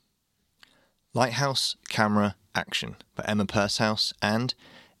Lighthouse, Camera, Action by Emma Purshouse and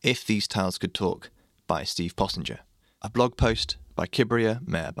If These Tales Could Talk by Steve Pottinger. A blog post by Kibria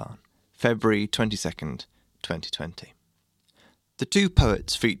Meherban, February 22nd, 2020. The two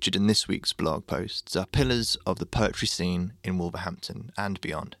poets featured in this week's blog posts are pillars of the poetry scene in Wolverhampton and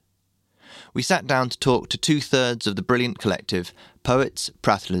beyond. We sat down to talk to two-thirds of the brilliant collective poets,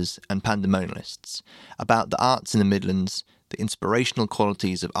 prattlers and pandemonialists about the arts in the Midlands, the inspirational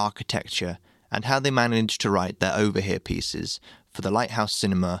qualities of architecture and how they managed to write their overhear pieces for the Lighthouse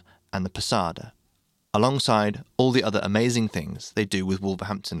Cinema and the Posada, alongside all the other amazing things they do with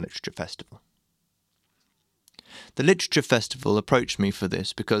Wolverhampton Literature Festival. The Literature Festival approached me for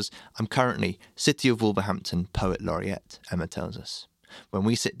this because I'm currently City of Wolverhampton Poet Laureate, Emma tells us, when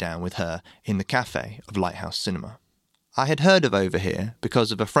we sit down with her in the cafe of Lighthouse Cinema. I had heard of Overhear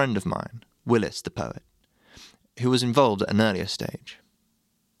because of a friend of mine, Willis the poet, who was involved at an earlier stage.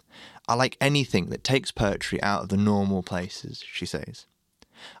 I like anything that takes poetry out of the normal places, she says.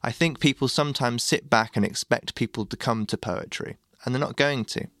 I think people sometimes sit back and expect people to come to poetry, and they're not going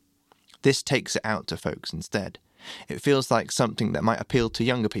to. This takes it out to folks instead. It feels like something that might appeal to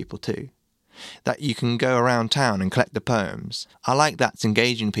younger people too. That you can go around town and collect the poems. I like that's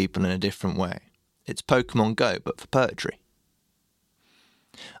engaging people in a different way. It's Pokemon Go, but for poetry.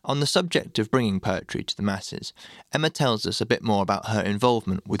 On the subject of bringing poetry to the masses, Emma tells us a bit more about her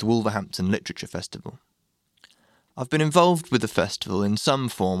involvement with Wolverhampton Literature Festival. I've been involved with the festival in some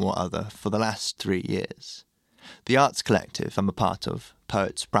form or other for the last 3 years. The arts collective I'm a part of,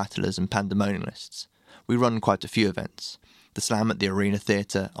 poets, prattlers and pandemonialists, we run quite a few events. The Slam at the Arena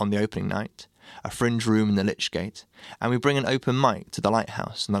Theatre on the opening night, a fringe room in the Lichgate, and we bring an open mic to the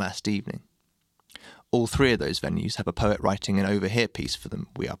Lighthouse on the last evening. All three of those venues have a poet writing an overhear piece for them,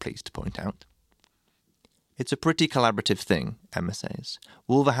 we are pleased to point out. It's a pretty collaborative thing, Emma says.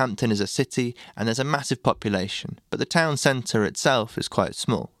 Wolverhampton is a city and there's a massive population, but the town centre itself is quite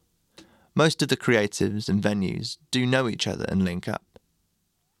small. Most of the creatives and venues do know each other and link up.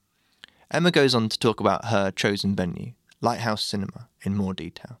 Emma goes on to talk about her chosen venue, Lighthouse Cinema, in more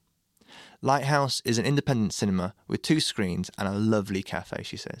detail. Lighthouse is an independent cinema with 2 screens and a lovely cafe,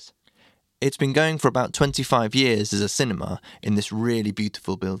 she says. It's been going for about 25 years as a cinema in this really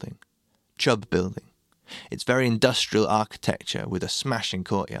beautiful building, Chubb Building. It's very industrial architecture with a smashing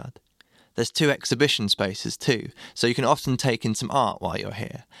courtyard. There's 2 exhibition spaces too, so you can often take in some art while you're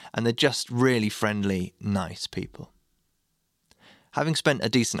here, and they're just really friendly, nice people. Having spent a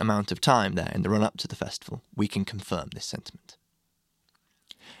decent amount of time there in the run-up to the festival, we can confirm this sentiment.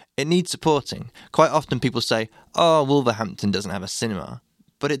 It needs supporting. Quite often people say, oh, Wolverhampton doesn't have a cinema.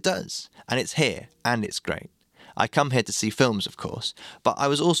 But it does, and it's here, and it's great. I come here to see films, of course, but I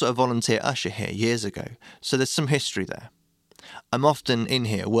was also a volunteer usher here years ago, so there's some history there. I'm often in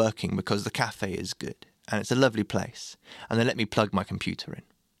here working because the cafe is good, and it's a lovely place, and they let me plug my computer in.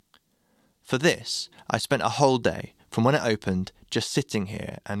 For this, I spent a whole day, from when it opened, just sitting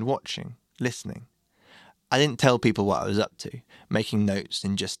here and watching, listening. I didn't tell people what I was up to, making notes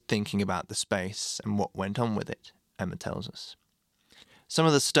and just thinking about the space and what went on with it, Emma tells us. Some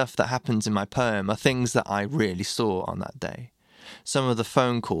of the stuff that happens in my poem are things that I really saw on that day. Some of the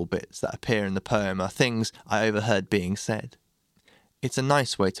phone call bits that appear in the poem are things I overheard being said. It's a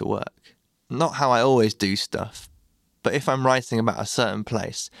nice way to work. Not how I always do stuff, but if I'm writing about a certain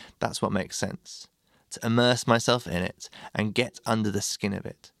place, that's what makes sense. To immerse myself in it and get under the skin of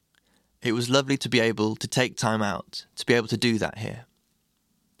it. It was lovely to be able to take time out, to be able to do that here.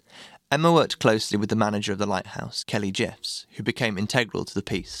 Emma worked closely with the manager of the Lighthouse, Kelly Jeffs, who became integral to the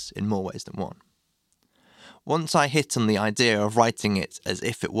piece in more ways than one. Once I hit on the idea of writing it as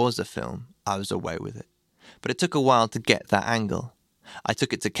if it was a film, I was away with it. But it took a while to get that angle. I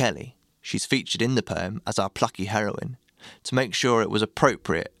took it to Kelly, she's featured in the poem as our plucky heroine, to make sure it was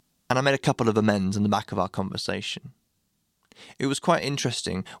appropriate, and I made a couple of amends on the back of our conversation. It was quite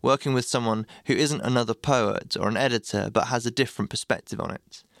interesting working with someone who isn't another poet or an editor but has a different perspective on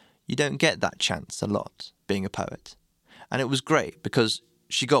it. You don't get that chance a lot, being a poet. And it was great because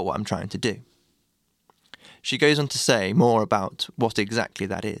she got what I'm trying to do. She goes on to say more about what exactly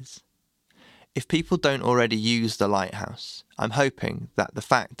that is. If people don't already use the Lighthouse, I'm hoping that the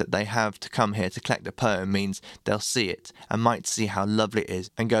fact that they have to come here to collect a poem means they'll see it and might see how lovely it is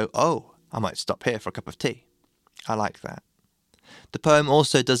and go, oh, I might stop here for a cup of tea. I like that. The poem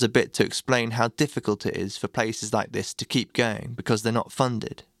also does a bit to explain how difficult it is for places like this to keep going because they're not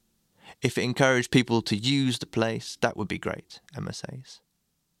funded. If it encouraged people to use the place, that would be great, Emma says.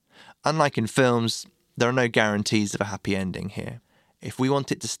 Unlike in films, there are no guarantees of a happy ending here. If we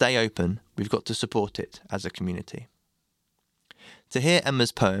want it to stay open, we've got to support it as a community. To hear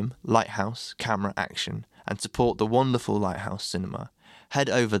Emma's poem, Lighthouse, Camera, Action, and support the wonderful Lighthouse Cinema, head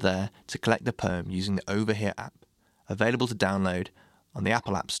over there to collect the poem using the Over Here app, available to download on the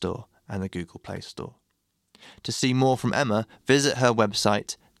Apple App Store and the Google Play Store. To see more from Emma, visit her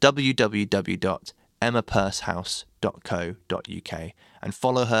website www.emmapurshouse.co.uk and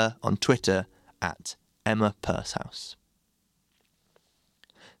follow her on Twitter at Emma Purshouse.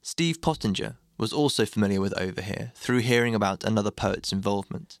 Steve Pottinger was also familiar with Over Here through hearing about another poet's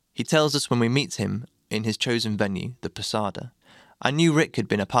involvement. He tells us when we meet him in his chosen venue, the Posada. I knew Rick had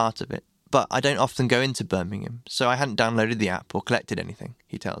been a part of it, but I don't often go into Birmingham, so I hadn't downloaded the app or collected anything,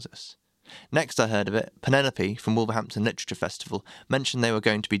 he tells us. Next I heard of it, Penelope from Wolverhampton Literature Festival mentioned they were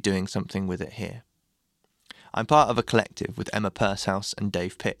going to be doing something with it here. I'm part of a collective with Emma Purshouse and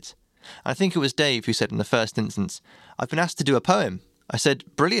Dave Pitt. I think it was Dave who said in the first instance, "I've been asked to do a poem." I said,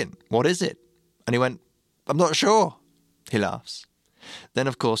 "Brilliant, what is it?" And he went, "I'm not sure." He laughs. Then,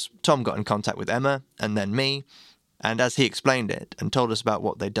 of course, Tom got in contact with Emma, and then me, and as he explained it and told us about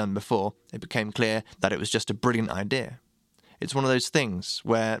what they'd done before, it became clear that it was just a brilliant idea. It's one of those things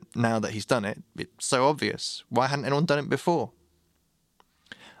where, now that he's done it, it's so obvious. Why hadn't anyone done it before?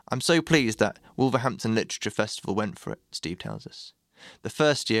 I'm so pleased that Wolverhampton Literature Festival went for it, Steve tells us. The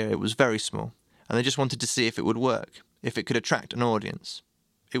first year it was very small, and they just wanted to see if it would work, if it could attract an audience.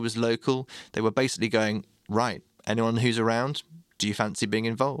 It was local. They were basically going, right, anyone who's around, do you fancy being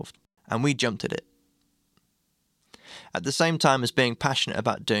involved? And we jumped at it. At the same time as being passionate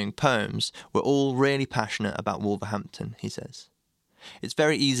about doing poems, we're all really passionate about Wolverhampton, he says. It's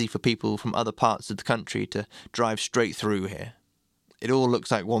very easy for people from other parts of the country to drive straight through here. It all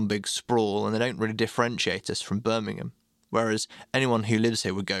looks like one big sprawl and they don't really differentiate us from Birmingham, whereas anyone who lives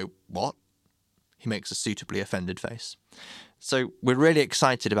here would go, "What?" He makes a suitably offended face. So we're really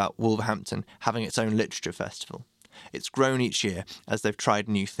excited about Wolverhampton having its own literature festival. It's grown each year as they've tried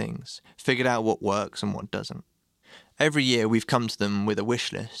new things, figured out what works and what doesn't. Every year we've come to them with a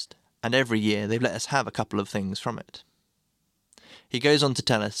wish list, and every year they've let us have a couple of things from it. He goes on to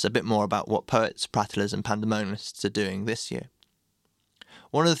tell us a bit more about what poets, prattlers and pandemonists are doing this year.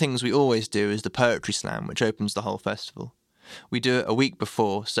 One of the things we always do is the poetry slam, which opens the whole festival. We do it a week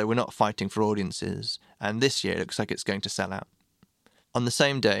before, so we're not fighting for audiences, and this year it looks like it's going to sell out. On the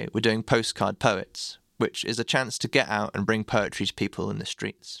same day, we're doing Postcard Poets, which is a chance to get out and bring poetry to people in the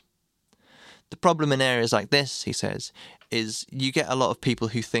streets. The problem in areas like this, he says, is you get a lot of people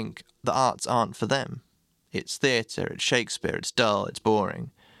who think the arts aren't for them. It's theatre, it's Shakespeare, it's dull, it's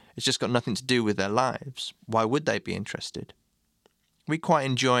boring. It's just got nothing to do with their lives. Why would they be interested? We quite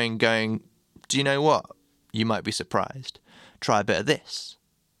enjoy going, "Do you know what? You might be surprised. Try a bit of this."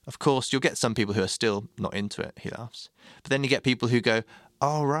 Of course, you'll get some people who are still not into it, he laughs. But then you get people who go,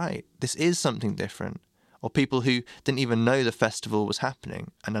 "Oh, right, this is something different." Or people who didn't even know the festival was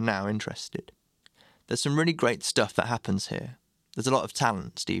happening and are now interested. There's some really great stuff that happens here. There's a lot of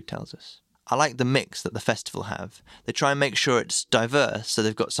talent, Steve tells us. I like the mix that the festival have. They try and make sure it's diverse, so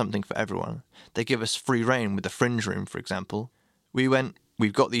they've got something for everyone. They give us free rein with the Fringe Room, for example. We went,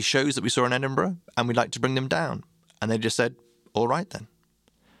 "We've got these shows that we saw in Edinburgh, and we'd like to bring them down." And they just said, "All right then."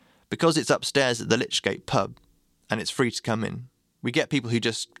 Because it's upstairs at the Lichgate pub, and it's free to come in, we get people who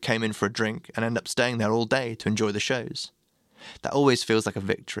just came in for a drink and end up staying there all day to enjoy the shows. That always feels like a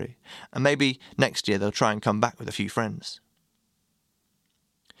victory, and maybe next year they'll try and come back with a few friends.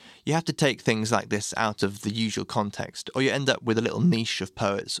 You have to take things like this out of the usual context, or you end up with a little niche of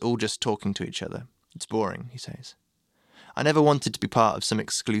poets all just talking to each other. It's boring, he says. I never wanted to be part of some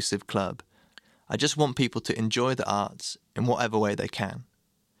exclusive club. I just want people to enjoy the arts in whatever way they can.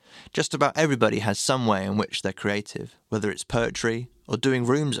 Just about everybody has some way in which they're creative, whether it's poetry, or doing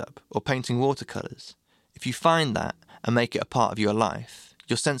rooms up, or painting watercolours. If you find that and make it a part of your life,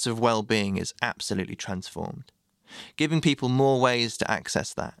 your sense of well-being is absolutely transformed. Giving people more ways to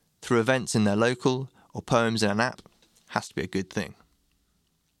access that, through events in their local, or poems in an app, has to be a good thing.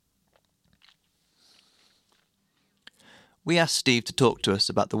 We asked Steve to talk to us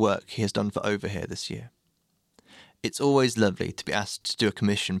about the work he has done for Over Here this year. It's always lovely to be asked to do a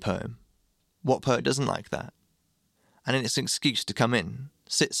commission poem. What poet doesn't like that? And it's an excuse to come in,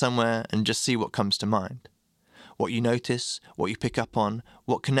 sit somewhere and just see what comes to mind. What you notice, what you pick up on,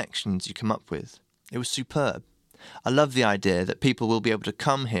 what connections you come up with. It was superb. I love the idea that people will be able to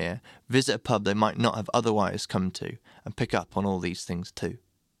come here, visit a pub they might not have otherwise come to, and pick up on all these things too.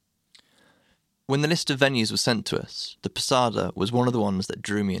 When the list of venues was sent to us, the Posada was one of the ones that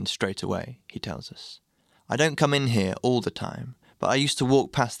drew me in straight away, he tells us. I don't come in here all the time, but I used to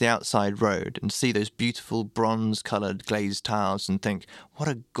walk past the outside road and see those beautiful bronze-coloured glazed tiles and think, what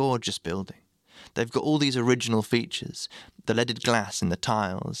a gorgeous building. They've got all these original features, the leaded glass in the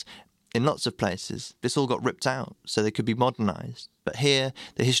tiles. In lots of places, this all got ripped out so they could be modernised, but here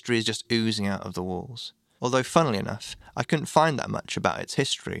the history is just oozing out of the walls. Although, funnily enough, I couldn't find that much about its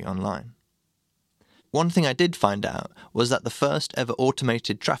history online. One thing I did find out was that the first ever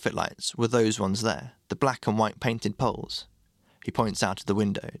automated traffic lights were those ones there, the black and white painted poles. He points out of the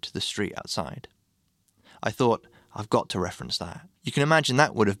window to the street outside. I thought, I've got to reference that. You can imagine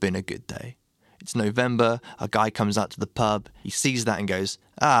that would have been a good day. It's November, a guy comes out to the pub, he sees that and goes,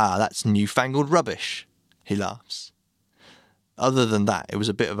 "Ah, that's newfangled rubbish." He laughs. Other than that, it was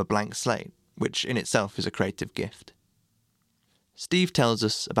a bit of a blank slate, which in itself is a creative gift. Steve tells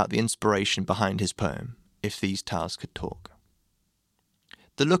us about the inspiration behind his poem, If These Tiles Could Talk.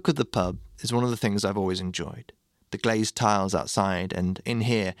 The look of the pub is one of the things I've always enjoyed. The glazed tiles outside, and in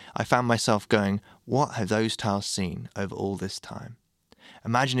here I found myself going, what have those tiles seen over all this time?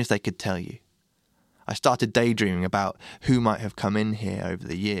 Imagine if they could tell you. I started daydreaming about who might have come in here over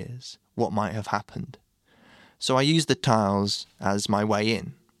the years, what might have happened. So I used the tiles as my way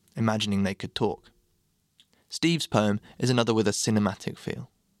in, imagining they could talk. Steve's poem is another with a cinematic feel.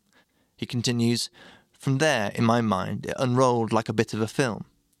 He continues, "From there, in my mind, it unrolled like a bit of a film.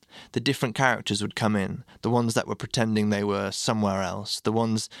 The different characters would come in, the ones that were pretending they were somewhere else, the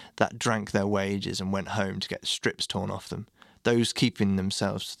ones that drank their wages and went home to get strips torn off them, those keeping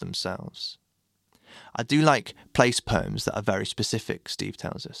themselves to themselves. I do like place poems that are very specific," Steve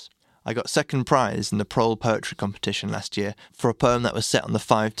tells us. I got second prize in the Prole Poetry Competition last year for a poem that was set on the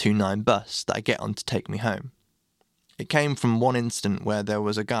 529 bus that I get on to take me home. It came from one incident where there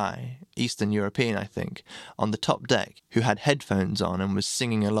was a guy, Eastern European I think, on the top deck who had headphones on and was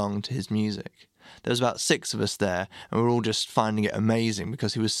singing along to his music. There was about 6 of us there, and we were all just finding it amazing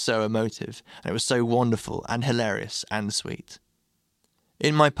because he was so emotive, and it was so wonderful and hilarious and sweet.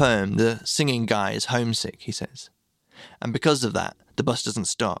 In my poem, the singing guy is homesick, he says. And because of that, the bus doesn't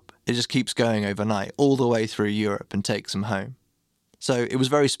stop. It just keeps going overnight, all the way through Europe and takes him home. So it was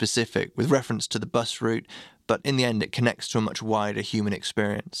very specific, with reference to the bus route, but in the end it connects to a much wider human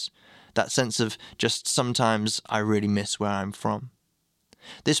experience. That sense of just sometimes I really miss where I'm from.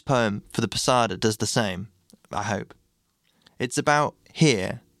 This poem, for the Posada, does the same, I hope. It's about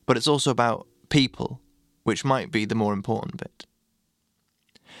here, but it's also about people, which might be the more important bit.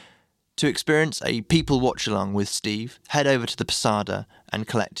 To experience a people watch-along with Steve, head over to the Posada and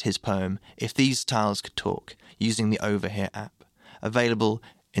collect his poem, If These Tiles Could Talk, using the Over Here app, available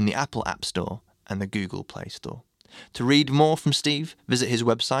in the Apple App Store and the Google Play Store. To read more from Steve, visit his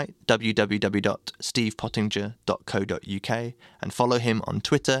website, www.stevepottinger.co.uk, and follow him on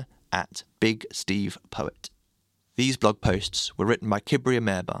Twitter @BigStevePoet. These blog posts were written by Kibria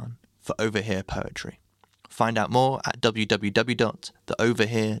Mehrban for Over Here Poetry. Find out more at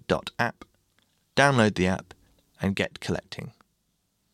www.theoverhere.app. Download the app and get collecting.